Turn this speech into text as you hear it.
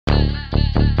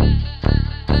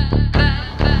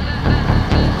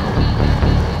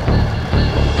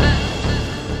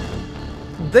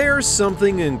There's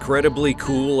something incredibly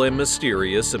cool and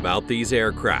mysterious about these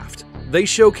aircraft. They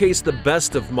showcase the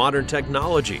best of modern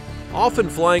technology, often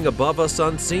flying above us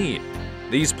unseen.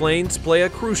 These planes play a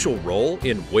crucial role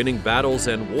in winning battles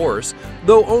and wars,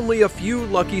 though only a few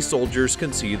lucky soldiers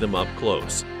can see them up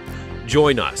close.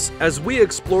 Join us as we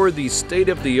explore these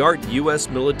state-of-the-art U.S.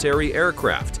 military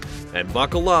aircraft, and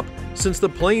buckle up, since the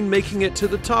plane making it to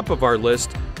the top of our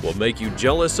list will make you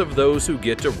jealous of those who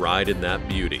get to ride in that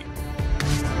beauty.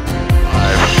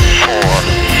 5, 4,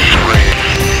 3,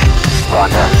 1.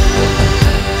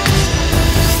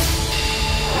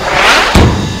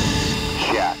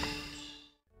 Check.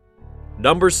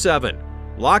 Number 7.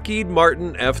 Lockheed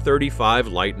Martin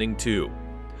F-35 Lightning II.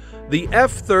 The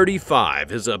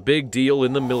F-35 is a big deal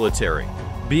in the military,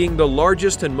 being the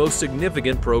largest and most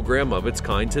significant program of its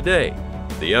kind today.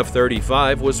 The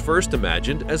F-35 was first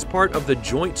imagined as part of the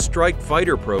Joint Strike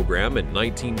Fighter program in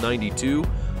 1992,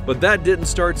 but that didn't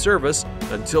start service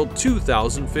until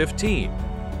 2015.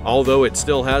 Although it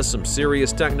still has some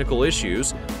serious technical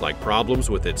issues, like problems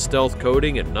with its stealth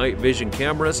coating and night vision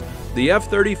cameras, the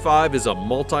F-35 is a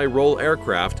multi-role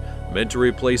aircraft meant to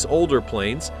replace older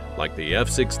planes like the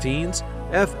F-16s,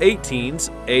 F-18s,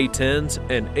 A-10s,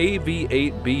 and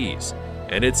AV-8Bs.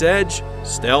 And its edge,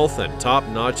 stealth and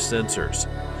top-notch sensors.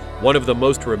 One of the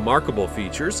most remarkable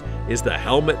features is the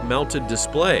helmet-mounted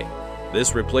display.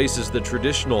 This replaces the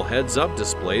traditional heads-up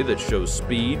display that shows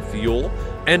speed, fuel,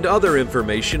 and other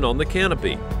information on the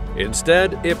canopy.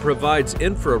 Instead, it provides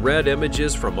infrared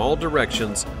images from all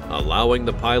directions, allowing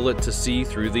the pilot to see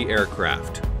through the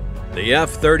aircraft. The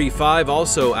F-35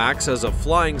 also acts as a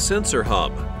flying sensor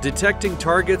hub, detecting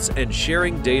targets and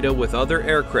sharing data with other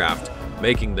aircraft,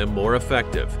 making them more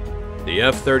effective. The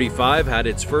F-35 had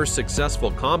its first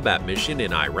successful combat mission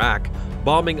in Iraq,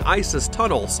 bombing ISIS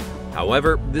tunnels.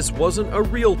 However, this wasn't a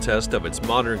real test of its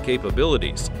modern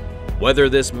capabilities. Whether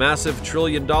this massive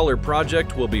trillion-dollar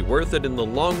project will be worth it in the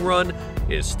long run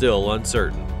is still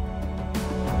uncertain.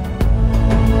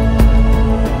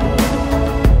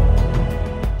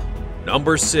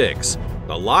 Number 6.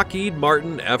 The Lockheed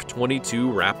Martin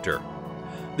F-22 Raptor.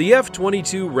 The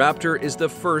F-22 Raptor is the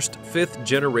first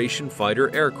fifth-generation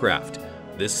fighter aircraft.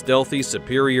 This stealthy,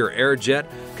 superior air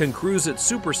jet can cruise at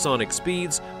supersonic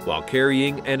speeds while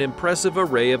carrying an impressive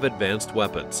array of advanced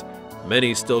weapons.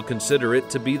 Many still consider it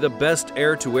to be the best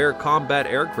air-to-air combat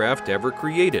aircraft ever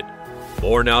created.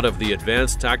 Born out of the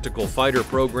Advanced Tactical Fighter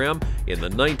program in the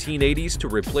 1980s to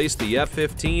replace the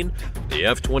F-15, the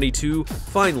F-22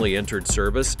 finally entered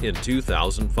service in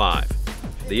 2005.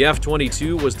 The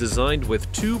F-22 was designed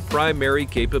with two primary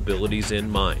capabilities in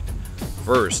mind.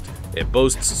 First, it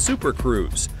boasts Super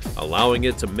Cruise, allowing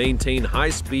it to maintain high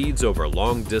speeds over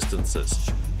long distances,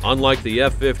 unlike the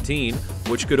F-15,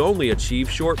 which could only achieve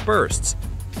short bursts.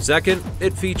 Second,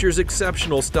 it features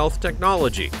exceptional stealth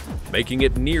technology, making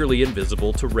it nearly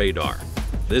invisible to radar.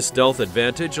 This stealth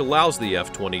advantage allows the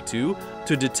F-22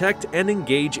 to detect and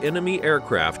engage enemy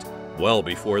aircraft well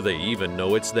before they even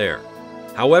know it's there.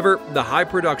 However, the high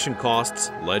production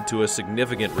costs led to a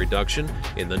significant reduction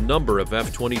in the number of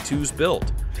F-22s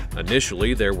built.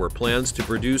 Initially, there were plans to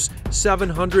produce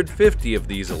 750 of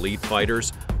these elite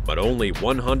fighters, but only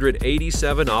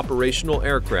 187 operational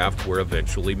aircraft were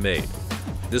eventually made.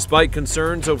 Despite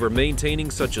concerns over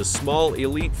maintaining such a small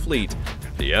elite fleet,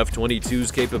 the F-22's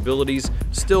capabilities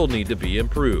still need to be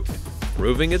improved,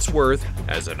 proving its worth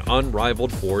as an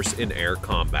unrivaled force in air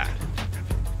combat.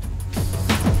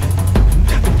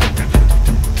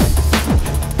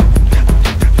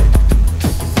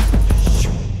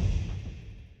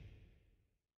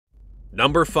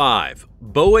 Number 5.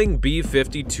 Boeing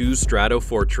B-52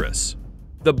 Stratofortress.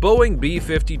 The Boeing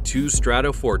B-52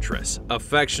 Stratofortress,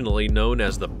 affectionately known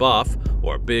as the Buff,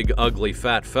 or Big Ugly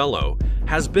Fat Fellow,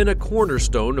 has been a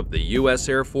cornerstone of the U.S.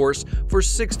 Air Force for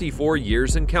 64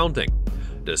 years and counting.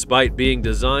 Despite being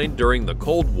designed during the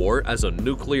Cold War as a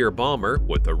nuclear bomber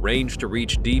with the range to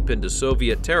reach deep into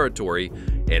Soviet territory,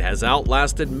 it has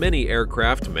outlasted many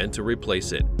aircraft meant to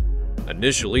replace it.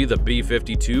 Initially, the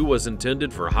B-52 was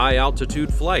intended for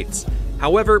high-altitude flights.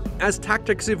 However, as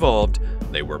tactics evolved,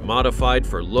 they were modified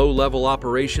for low-level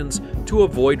operations to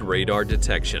avoid radar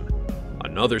detection.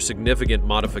 Another significant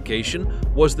modification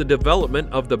was the development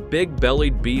of the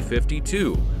big-bellied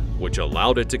B-52, which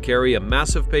allowed it to carry a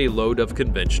massive payload of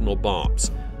conventional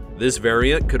bombs. This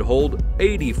variant could hold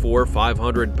 84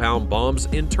 500-pound bombs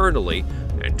internally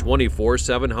and 24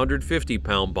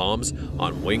 750-pound bombs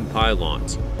on wing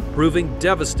pylons, proving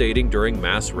devastating during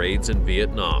mass raids in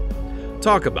Vietnam.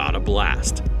 Talk about a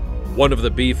blast! One of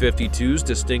the B-52's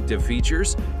distinctive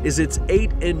features is its 8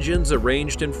 engines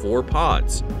arranged in 4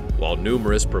 pods. While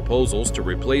numerous proposals to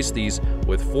replace these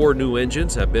with 4 new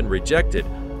engines have been rejected,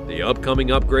 the upcoming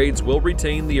upgrades will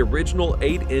retain the original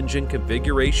 8-engine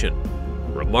configuration.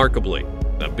 Remarkably,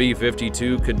 the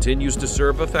B-52 continues to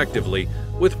serve effectively,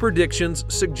 with predictions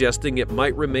suggesting it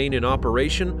might remain in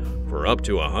operation for up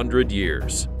to 100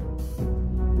 years.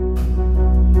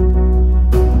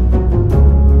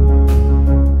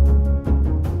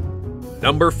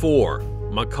 Number 4.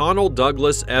 McConnell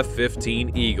Douglas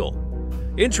F-15 Eagle.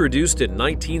 Introduced in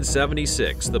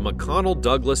 1976, the McConnell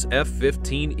Douglas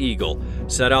F-15 Eagle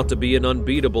set out to be an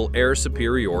unbeatable air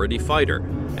superiority fighter,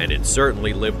 and it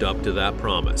certainly lived up to that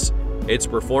promise. Its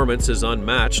performance is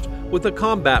unmatched, with a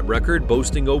combat record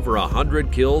boasting over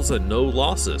 100 kills and no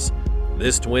losses.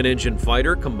 This twin-engine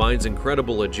fighter combines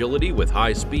incredible agility with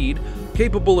high speed,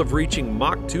 capable of reaching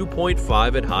Mach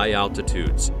 2.5 at high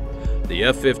altitudes. The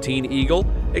F-15 Eagle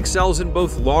excels in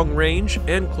both long-range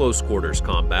and close-quarters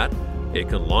combat. It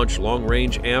can launch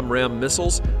long-range AMRAAM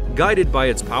missiles guided by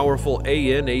its powerful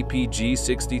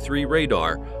AN/APG-63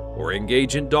 radar, or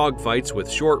engage in dogfights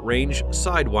with short-range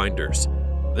Sidewinders.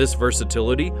 This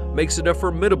versatility makes it a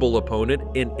formidable opponent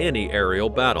in any aerial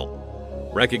battle.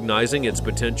 Recognizing its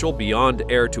potential beyond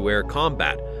air-to-air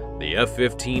combat, the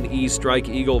F-15E Strike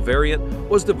Eagle variant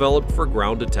was developed for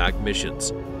ground attack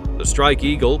missions. The Strike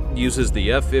Eagle uses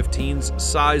the F-15's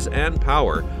size and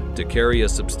power to carry a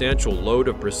substantial load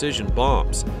of precision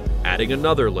bombs, adding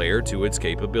another layer to its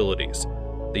capabilities.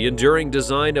 The enduring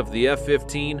design of the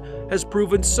F-15 has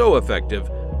proven so effective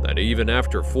that even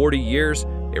after 40 years,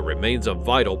 it remains a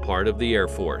vital part of the Air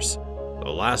Force. The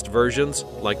last versions,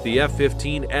 like the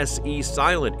F-15 SE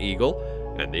Silent Eagle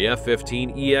and the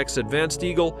F-15 EX Advanced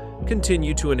Eagle,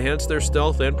 continue to enhance their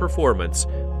stealth and performance,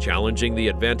 challenging the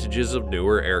advantages of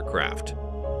newer aircraft.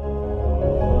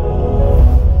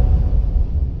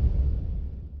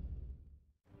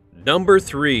 Number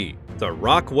 3. The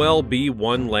Rockwell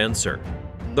B-1 Lancer.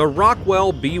 The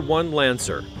Rockwell B-1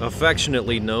 Lancer,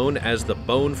 affectionately known as the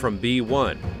Bone from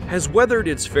B-1, has weathered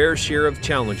its fair share of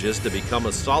challenges to become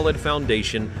a solid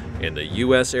foundation in the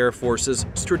U.S. Air Force's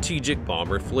strategic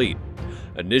bomber fleet.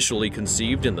 Initially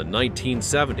conceived in the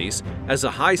 1970s as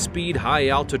a high-speed,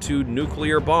 high-altitude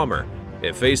nuclear bomber,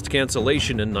 it faced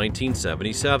cancellation in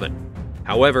 1977.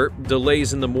 However,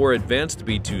 delays in the more advanced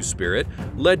B-2 Spirit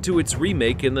led to its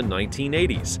remake in the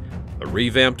 1980s. A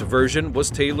revamped version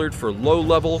was tailored for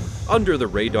low-level,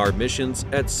 under-the-radar missions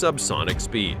at subsonic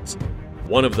speeds.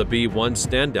 One of the B-1's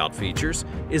standout features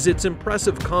is its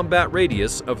impressive combat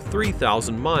radius of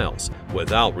 3,000 miles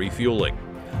without refueling.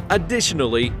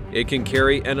 Additionally, it can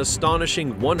carry an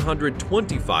astonishing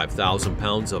 125,000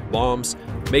 pounds of bombs,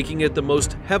 making it the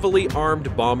most heavily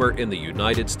armed bomber in the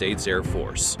United States Air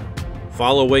Force.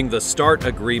 Following the START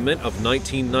Agreement of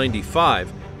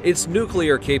 1995, its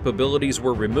nuclear capabilities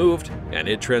were removed and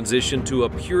it transitioned to a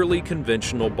purely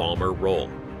conventional bomber role.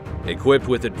 Equipped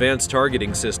with advanced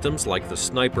targeting systems like the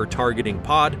Sniper Targeting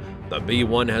Pod, the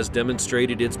B-1 has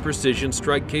demonstrated its precision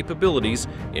strike capabilities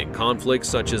in conflicts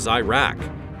such as Iraq.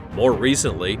 More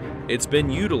recently, it's been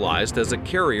utilized as a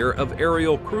carrier of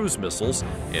aerial cruise missiles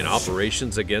in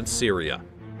operations against Syria.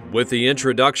 With the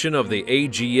introduction of the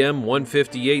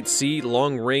AGM-158C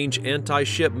long-range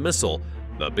anti-ship missile,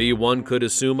 the B-1 could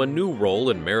assume a new role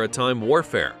in maritime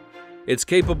warfare. It's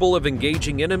capable of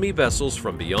engaging enemy vessels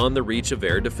from beyond the reach of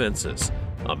air defenses.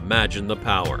 Imagine the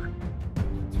power.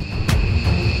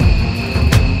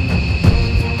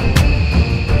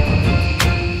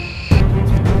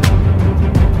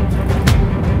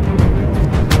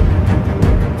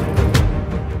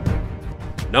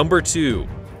 Number 2.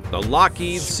 The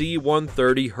Lockheed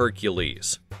C-130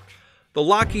 Hercules. The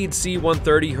Lockheed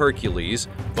C-130 Hercules,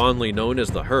 fondly known as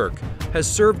the Herc,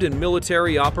 has served in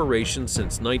military operations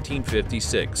since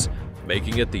 1956,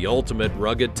 making it the ultimate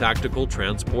rugged tactical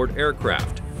transport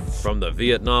aircraft. From the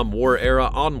Vietnam War era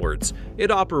onwards,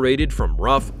 it operated from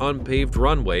rough, unpaved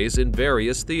runways in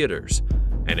various theaters.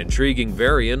 An intriguing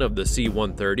variant of the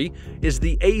C-130 is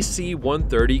the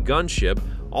AC-130 gunship,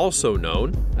 also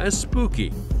known as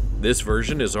Spooky. This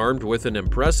version is armed with an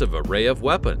impressive array of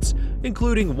weapons,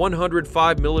 including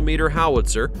 105mm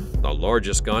howitzer, the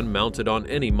largest gun mounted on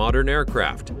any modern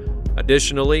aircraft.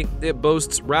 Additionally, it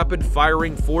boasts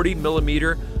rapid-firing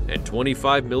 40mm and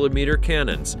 25mm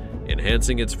cannons,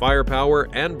 enhancing its firepower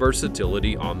and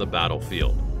versatility on the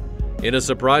battlefield. In a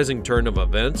surprising turn of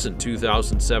events in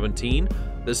 2017,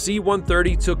 the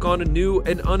C-130 took on a new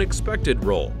and unexpected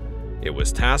role. It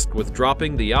was tasked with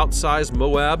dropping the outsized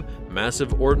Moab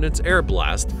Massive Ordnance Air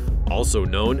Blast, also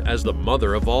known as the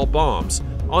mother of all bombs,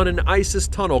 on an ISIS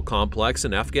tunnel complex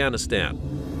in Afghanistan.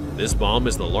 This bomb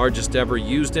is the largest ever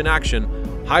used in action,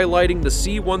 highlighting the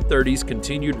C-130's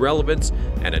continued relevance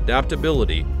and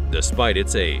adaptability despite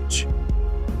its age.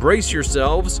 Brace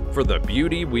yourselves for the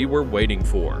beauty we were waiting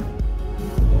for.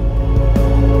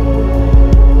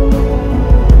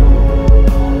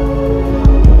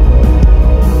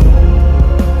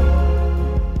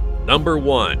 Number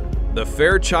 1. The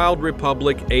Fairchild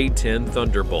Republic A-10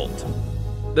 Thunderbolt.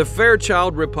 The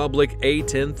Fairchild Republic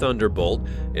A-10 Thunderbolt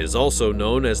is also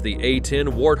known as the A-10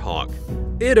 Warthog.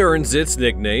 It earns its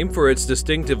nickname for its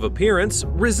distinctive appearance,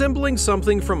 resembling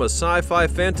something from a sci-fi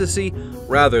fantasy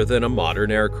rather than a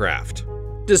modern aircraft.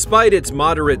 Despite its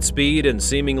moderate speed and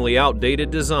seemingly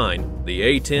outdated design, the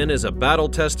A-10 is a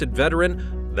battle-tested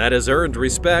veteran that has earned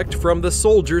respect from the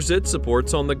soldiers it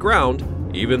supports on the ground,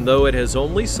 even though it has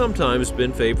only sometimes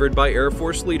been favored by Air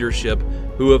Force leadership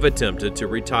who have attempted to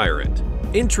retire it.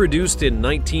 Introduced in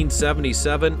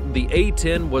 1977, the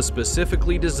A-10 was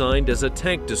specifically designed as a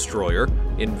tank destroyer,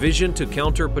 envisioned to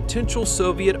counter potential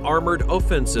Soviet armored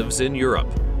offensives in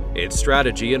Europe. Its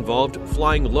strategy involved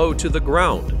flying low to the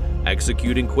ground,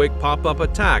 executing quick pop-up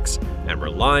attacks, and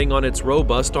relying on its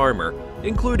robust armor,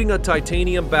 including a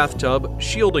titanium bathtub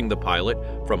shielding the pilot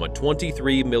from a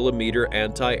 23mm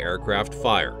anti-aircraft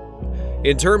fire.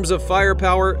 In terms of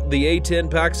firepower, the A-10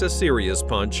 packs a serious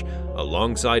punch,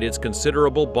 alongside its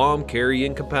considerable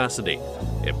bomb-carrying capacity.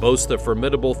 It boasts the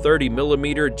formidable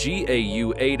 30mm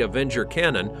GAU-8 Avenger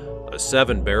cannon, a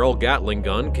 7-barrel Gatling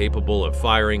gun capable of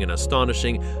firing an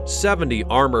astonishing 70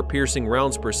 armor-piercing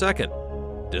rounds per second.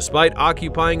 Despite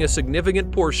occupying a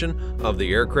significant portion of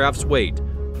the aircraft's weight,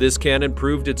 this cannon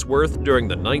proved its worth during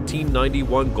the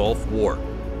 1991 Gulf War,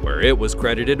 where it was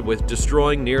credited with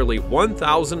destroying nearly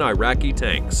 1,000 Iraqi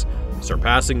tanks,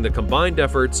 surpassing the combined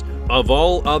efforts of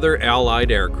all other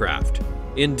Allied aircraft.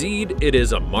 Indeed, it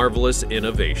is a marvelous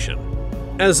innovation.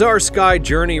 As our sky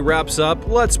journey wraps up,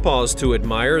 let's pause to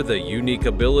admire the unique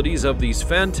abilities of these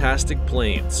fantastic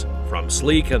planes. From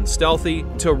sleek and stealthy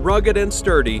to rugged and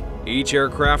sturdy, each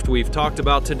aircraft we've talked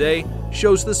about today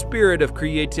shows the spirit of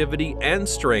creativity and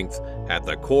strength at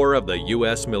the core of the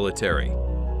U.S. military.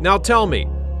 Now tell me,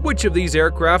 which of these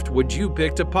aircraft would you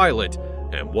pick to pilot,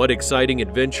 and what exciting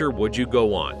adventure would you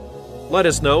go on? Let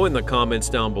us know in the comments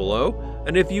down below,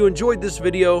 and if you enjoyed this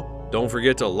video, don't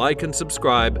forget to like and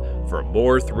subscribe for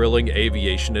more thrilling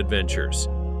aviation adventures.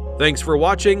 Thanks for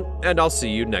watching, and I'll see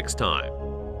you next time.